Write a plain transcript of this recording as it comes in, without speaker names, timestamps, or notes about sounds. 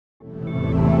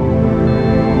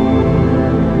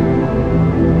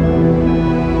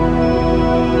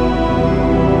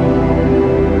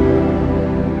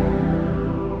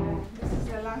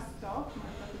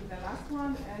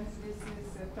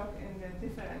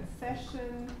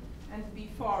session, and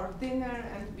before dinner,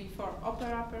 and before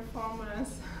opera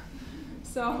performance.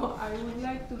 So I would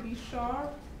like to be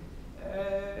short,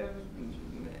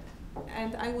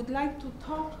 and I would like to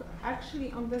talk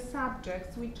actually on the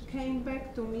subjects which came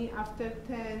back to me after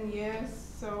 10 years,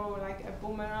 so like a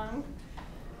boomerang.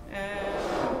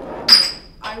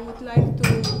 I would like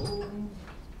to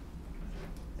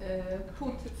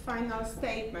put a final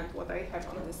statement what I have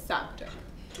on this subject.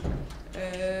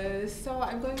 So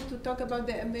I'm going to talk about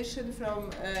the emission from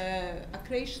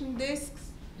accretion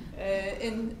disks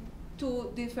in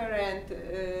two different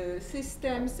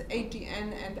systems,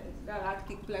 AGN and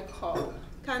galactic black hole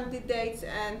candidates,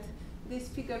 and this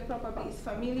figure probably is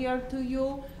familiar to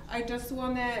you. I just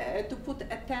want to put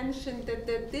attention that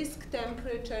the disk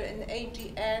temperature in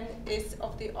AGN is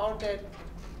of the order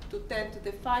to 10 to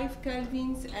the 5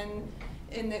 kelvins, and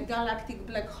in the galactic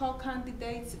black hole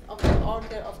candidates of the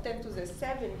order of 10 to the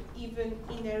 7, even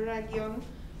in a radion.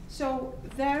 So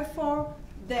therefore,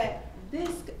 the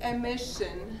disk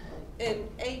emission in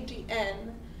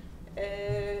AGN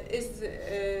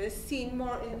is seen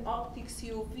more in optics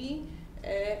UV,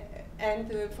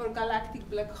 and for galactic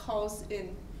black holes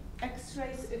in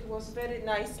X-rays. It was very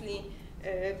nicely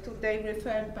today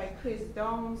referred by Chris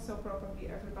Dawn, so probably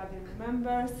everybody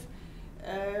remembers.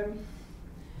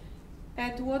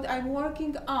 And what I'm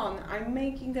working on, I'm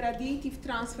making radiative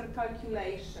transfer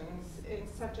calculations in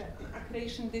such an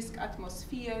accretion disk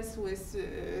atmospheres with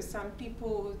some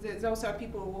people. Those are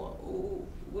people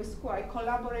with who I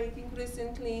collaborating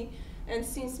recently, and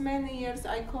since many years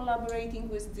I collaborating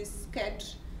with this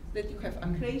sketch that you have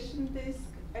accretion disk,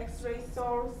 X-ray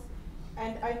source,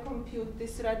 and I compute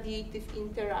this radiative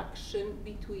interaction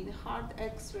between hard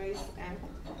X-rays and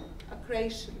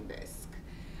accretion disk.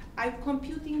 I'm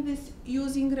computing this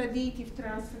using radiative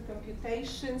transfer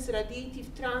computations. Radiative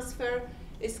transfer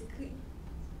is,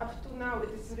 up to now, it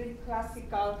is a really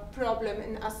classical problem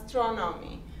in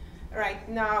astronomy. Right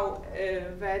now,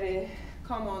 very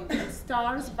common in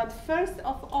stars, but first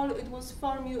of all, it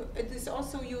is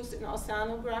also used in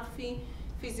oceanography,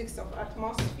 physics of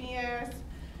atmospheres.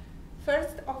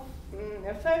 First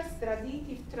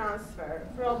radiative transfer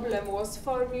problem was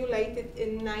formulated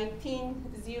in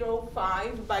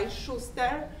 1905 by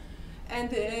Schuster,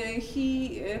 and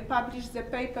he published the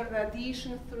paper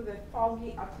Radiation Through the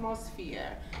Foggy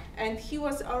Atmosphere. And he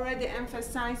was already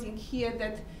emphasizing here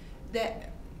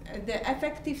that the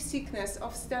effective thickness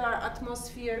of stellar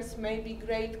atmospheres may be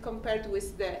great compared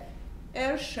with the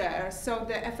air share, so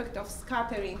the effect of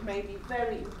scattering may be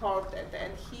very important,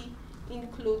 and he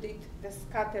included the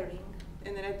scattering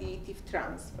in radiative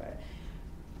transfer.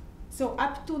 So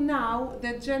up to now,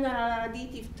 the general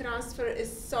radiative transfer is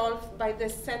solved by the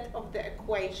set of the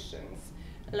equations,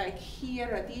 like here,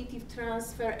 radiative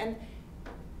transfer, and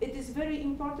it is very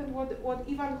important what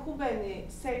Ivan Hubeny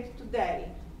said today,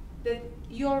 that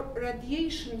your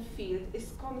radiation field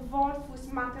is convolved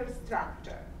with matter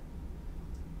structure.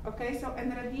 Okay, so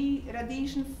and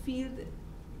radiation field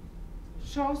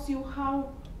shows you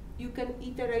how you can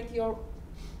iterate your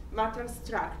matter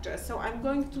structure. So I'm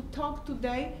going to talk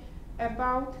today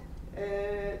about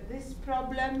this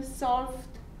problem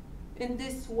solved in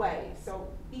this way. So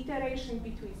iteration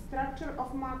between structure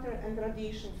of matter and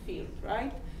radiation field,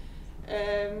 right?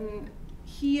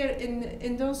 Here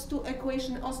in those two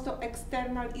equations, also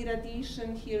external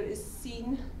irradiation here is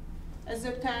seen as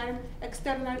a term.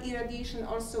 External irradiation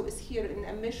also is here in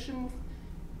emission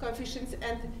coefficients,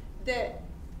 and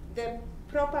the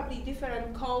probably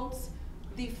different codes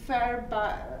differ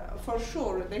by, for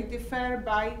sure, they differ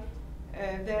by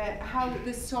how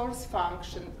the source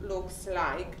function looks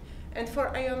like. And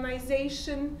for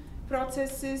ionization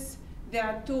processes, there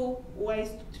are two ways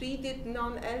to treat it,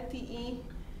 non-LTE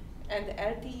and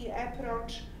LTE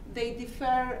approach. They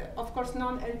differ. Of course,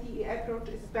 non-LTE approach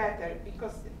is better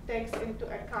because it takes into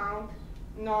account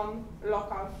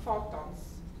non-local photons,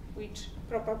 which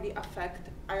probably affect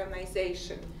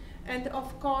ionization. And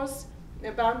of course,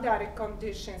 the boundary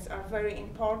conditions are very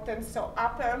important. So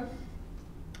upper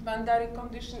boundary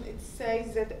condition, it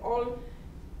says that all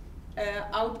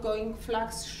outgoing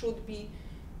flux should be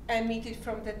emitted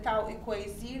from the tau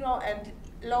equals 0, and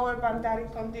lower boundary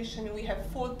condition, we have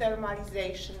full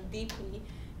thermalization deeply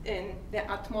in the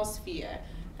atmosphere.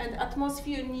 And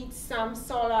atmosphere needs some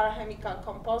solar chemical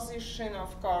composition,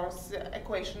 of course,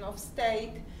 equation of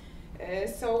state.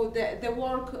 So the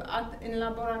work in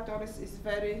laboratories is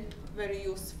very, very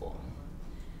useful.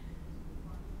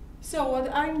 So what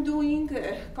I'm doing,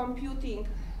 computing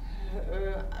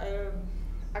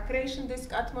accretion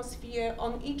disk atmosphere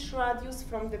on each radius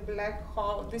from the black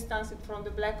hole, distance from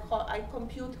the black hole, I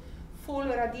compute full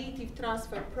radiative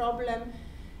transfer problem,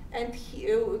 and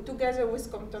together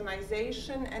with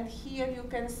comptonization. And here you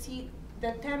can see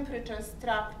the temperature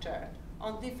structure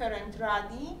on different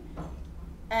radii,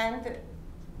 and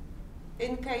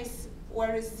in case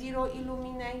where is zero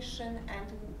illumination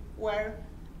and where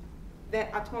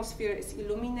the atmosphere is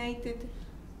illuminated.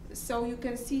 So you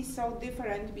can see so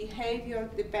different behavior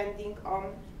depending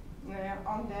on the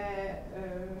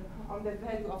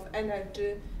value of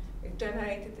energy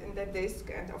generated in the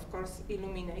disk, and of course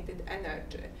illuminated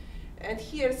energy. And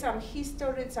here some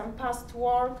history, some past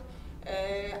work.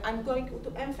 I'm going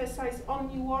to emphasize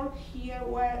only work here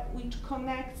which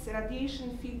connects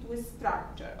radiation field with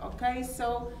structure. Okay,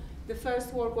 so the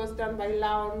first work was done by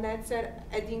Laon Netzer,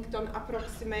 Eddington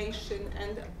approximation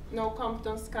and no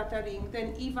Compton scattering.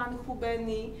 Then Ivan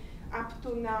Hubeny, up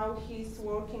to now he's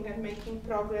working and making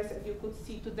progress, as you could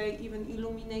see today, even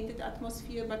illuminated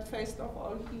atmosphere, but first of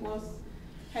all he was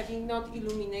having not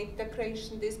illuminated the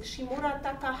accretion disk. Shimura,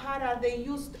 Takahara, they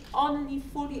used only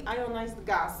fully ionized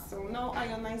gas, so no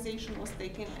ionization was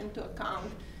taken into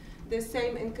account. The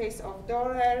same in case of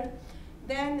Dorer.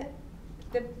 Then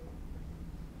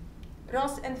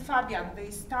Ross and Fabian,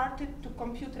 they started to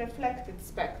compute reflected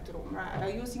spectrum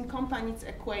using Kompanit's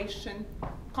equation,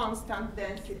 constant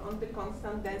density, on the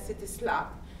constant density slab.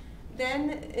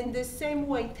 Then in the same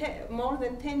way, more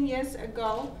than 10 years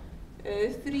ago,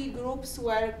 3 groups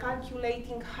were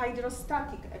calculating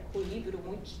hydrostatic equilibrium,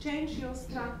 which changed your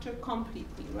structure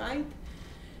completely, right?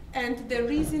 And the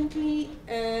recently,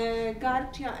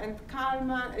 Garcia and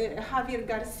Kalman, Javier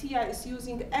Garcia is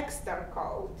using Extar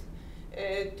code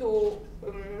to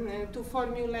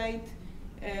formulate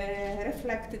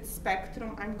reflected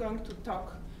spectrum. I'm going to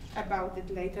talk about it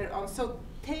later on. So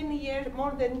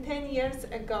more than 10 years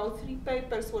ago, 3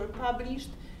 papers were published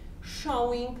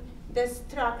showing the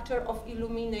structure of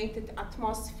illuminated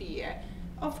atmosphere.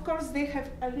 Of course, they have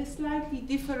a slightly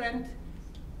different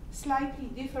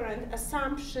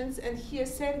assumptions, and here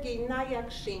Sergei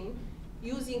Nayakshin,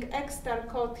 using Extar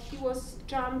code, he was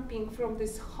jumping from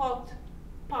this hot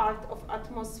part of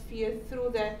atmosphere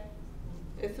through the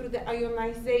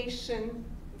ionization,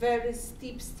 very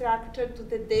steep structure to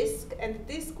the disk, and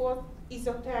disk was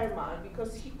isothermal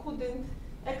because he couldn't,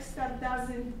 Extar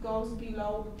doesn't goes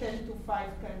below 10 to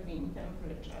 5 Kelvin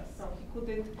temperature, so he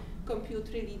couldn't compute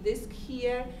really disk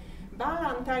here.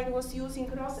 Ballantyne was using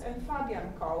Ross and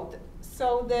Fabian code,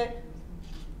 so the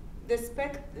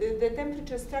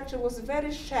temperature structure was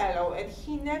very shallow, and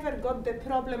he never got the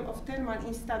problem of thermal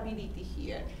instability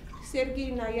here.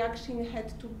 Sergei Nayakshin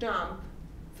had to jump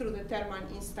through the thermal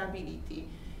instability.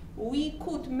 We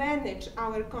could manage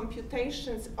our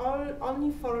computations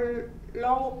only for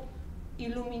low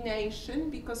illumination,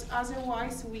 because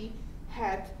otherwise we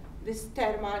had this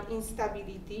thermal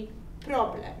instability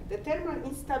problem. The thermal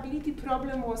instability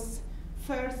problem was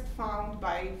first found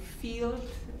by Field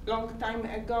long time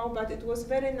ago, but it was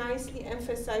very nicely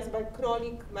emphasized by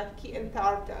Krolik, McKee, and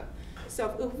Tartar.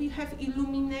 So if we have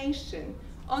illumination,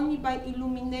 only by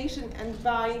illumination and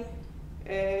by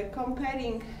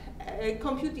computing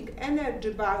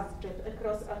energy budget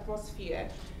across atmosphere,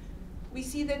 we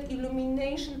see that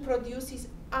illumination produces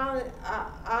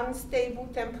unstable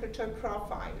temperature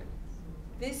profile.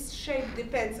 This shape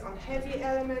depends on heavy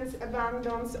elements,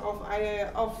 abundance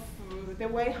of the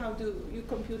way how do you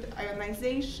compute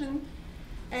ionization,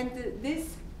 and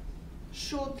this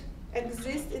should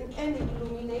exist in any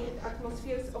illuminated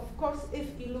atmospheres, of course, if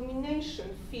illumination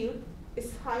field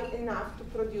is high enough to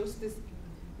produce this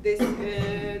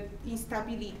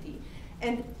instability.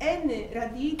 And any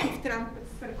radiative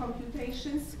transfer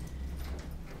computations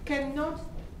cannot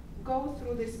go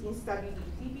through this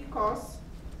instability because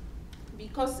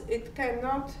it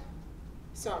cannot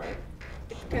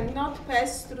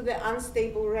pass through the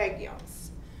unstable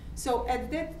regions. So at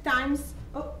that times,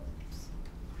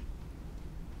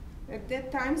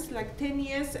 like 10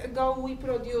 years ago, we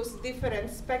produced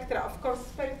different spectra. Of course,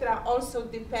 spectra also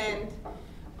depend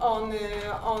on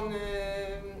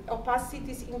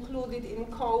opacities included in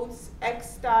codes.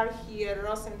 X-star here,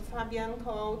 Ross and Fabian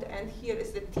code, and here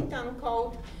is the Titan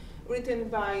code written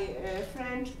by a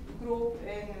French group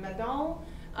in Meudon,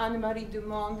 Anne-Marie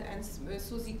Dumont and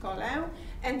Suzy Collin.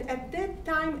 And at that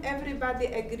time, everybody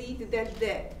agreed that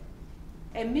the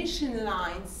emission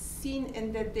lines seen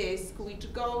in the disk,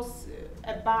 which goes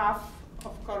above,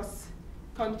 of course,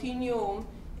 continuum,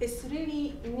 is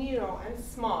really narrow and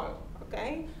small,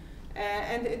 okay?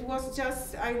 And it was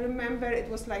just, I remember it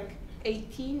was like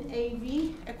 18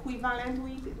 AV equivalent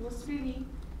width. It was really,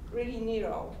 really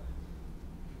narrow.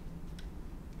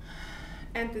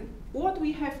 And what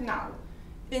we have now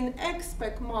in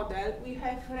XPEC model, we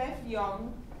have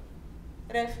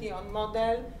Refleon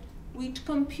model, which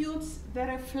computes the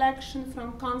reflection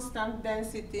from constant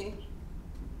density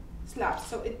slabs.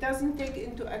 So it doesn't take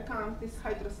into account this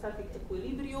hydrostatic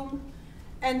equilibrium.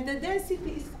 And the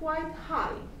density is quite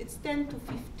high. It's 10 to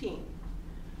 15,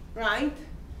 right?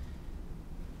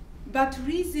 But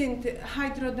recent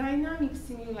hydrodynamic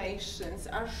simulations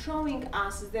are showing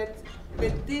us that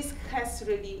the disk has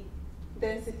really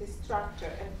density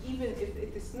structure, and even if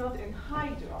it is not in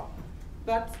hydro,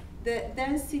 but the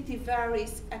density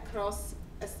varies across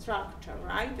a structure,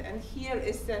 right? And here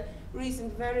is the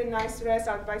recent very nice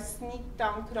result by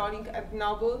Sneedtown, Crolling, and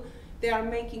Noble. They are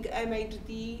making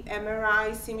MHD,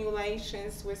 MRI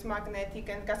simulations with magnetic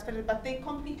and gas pressure, but they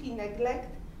completely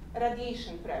neglect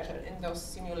radiation pressure in those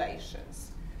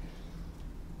simulations.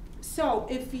 So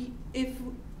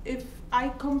if I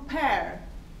compare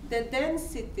the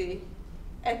density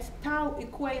at tau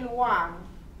equal 1,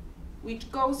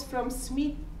 which goes from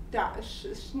Sneedtown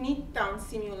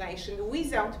simulation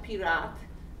without Pirat,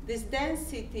 this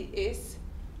density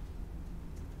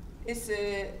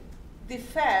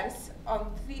differs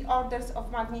on 3 orders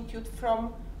of magnitude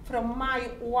from my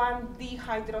 1D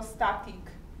hydrostatic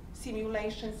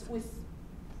simulations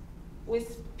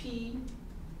with P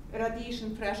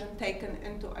radiation pressure taken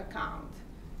into account.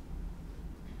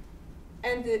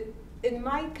 And in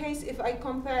my case, if I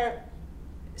compare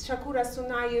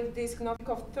Shakura-Sunayev disk,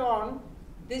 Novikov-Thorne,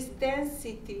 this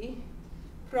density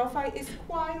profile is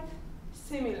quite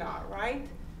similar, right?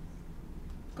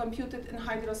 Computed in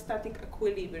hydrostatic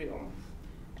equilibrium.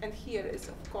 And here is,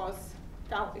 of course,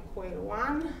 tau equal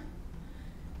 1.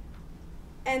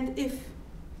 And if,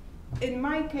 in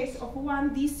my case of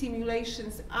 1D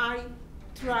simulations, I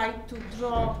try to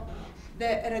draw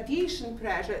the radiation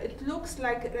pressure, it looks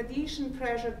like radiation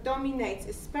pressure dominates,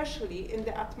 especially in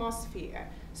the atmosphere.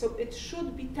 So it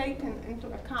should be taken into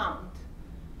account.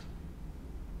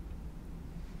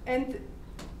 And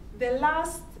the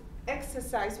last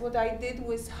exercise, what I did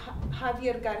with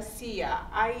Javier Garcia,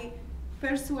 I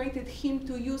persuaded him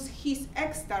to use his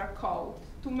XStar code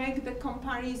to make the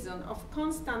comparison of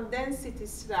constant density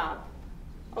slab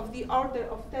of the order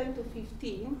of 10 to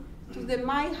 15 to the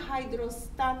my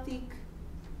hydrostatic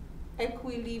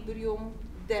equilibrium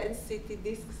density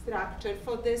disk structure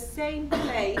for the same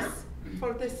place,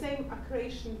 for the same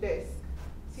accretion disk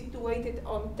situated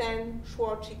on 10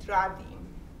 Schwarzschild radii.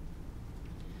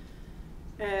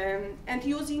 And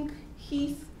using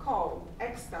his code,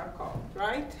 XStar code,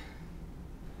 right?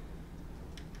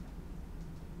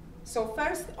 So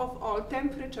first of all,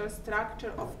 temperature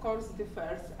structure, of course,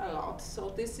 differs a lot.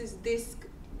 So this is disk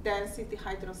density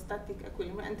hydrostatic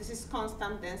equilibrium, and this is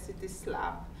constant density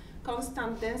slab.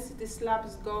 Constant density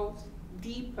slabs go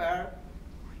deeper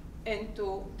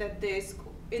into the disk,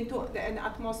 into an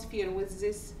atmosphere with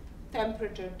this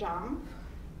temperature jump,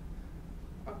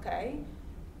 okay?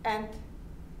 And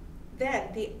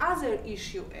then the other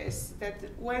issue is that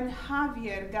when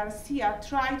Javier Garcia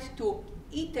tried to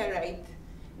iterate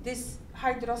this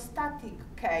hydrostatic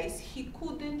case, he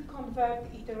couldn't convert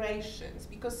iterations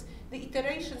because the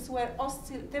iterations were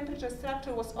temperature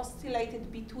structure was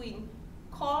oscillated between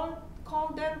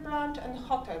colder branch and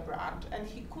hotter branch, and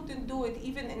he couldn't do it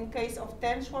even in case of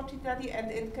 10 Schwarzschild radii,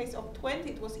 and in case of 20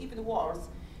 it was even worse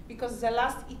because the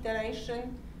last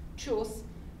iteration chose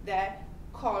the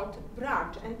cold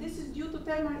branch, and this is due to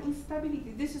thermal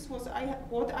instability. This is what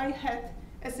I had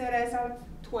as a result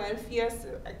 12 years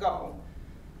ago.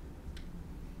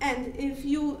 And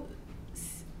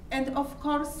of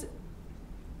course,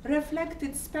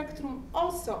 reflected spectrum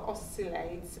also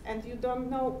oscillates, and you don't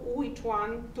know which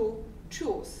one to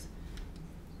choose,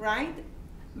 right?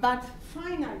 But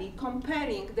finally,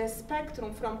 comparing the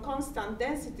spectrum from constant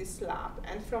density slab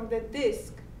and from the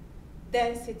disk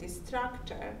density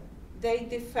structure, they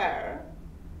differ.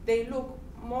 They look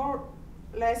more or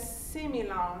less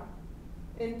similar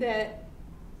in the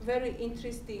very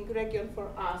interesting region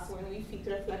for us when we fit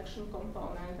reflection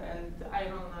component and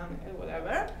iron line and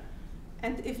whatever.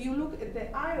 And if you look at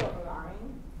the iron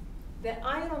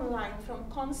line from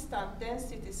constant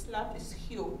density slab is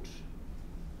huge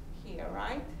here,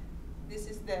 right? This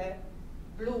is the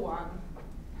blue one.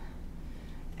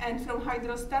 And from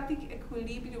hydrostatic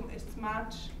equilibrium, it's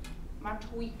much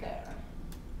weaker.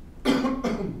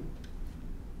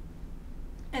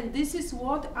 And this is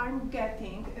what I'm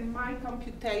getting in my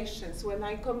computations when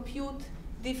I compute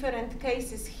different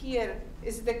cases. Here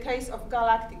is the case of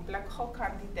galactic black hole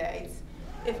candidates.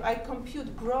 If I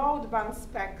compute broadband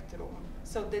spectrum,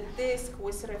 so the disk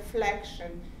with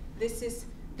reflection, this is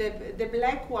the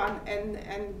black one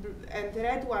and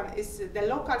red one is the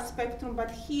local spectrum,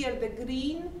 but here the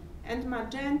green and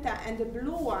magenta and the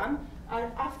blue one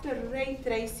are after ray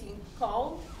tracing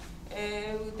code.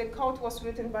 The code was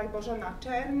written by Bożena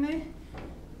Czerny.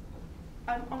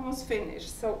 I'm almost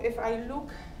finished. So if I look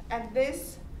at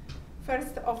this,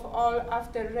 first of all,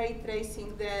 after ray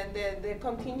tracing, the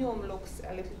continuum looks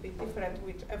a little bit different,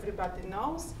 which everybody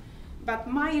knows. But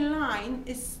my line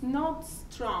is not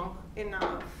strong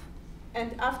enough.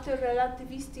 And after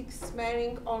relativistic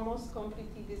smearing, almost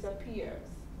completely disappears.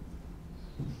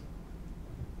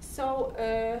 So,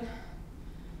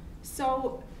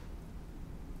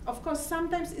 of course,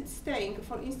 sometimes it's staying.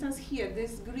 For instance, here,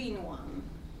 this green one.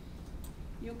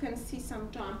 You can see some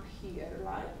jump here,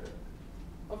 like,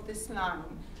 of this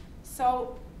line.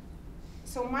 So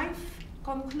my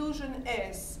conclusion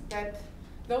is that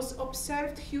those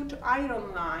observed huge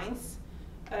iron lines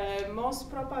most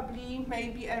probably may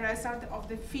be a result of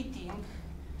the fitting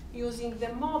using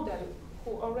the model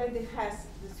who already has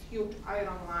this huge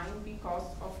iron line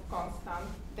because of constant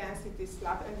density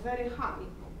slab and very high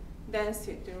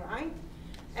density, right?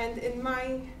 And in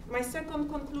my second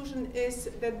conclusion is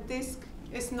that disk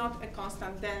is not a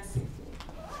constant density,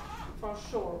 for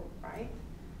sure, right?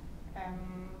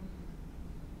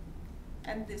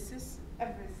 And this is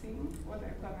everything what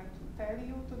I'm going to tell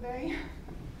you today.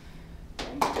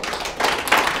 Thank you.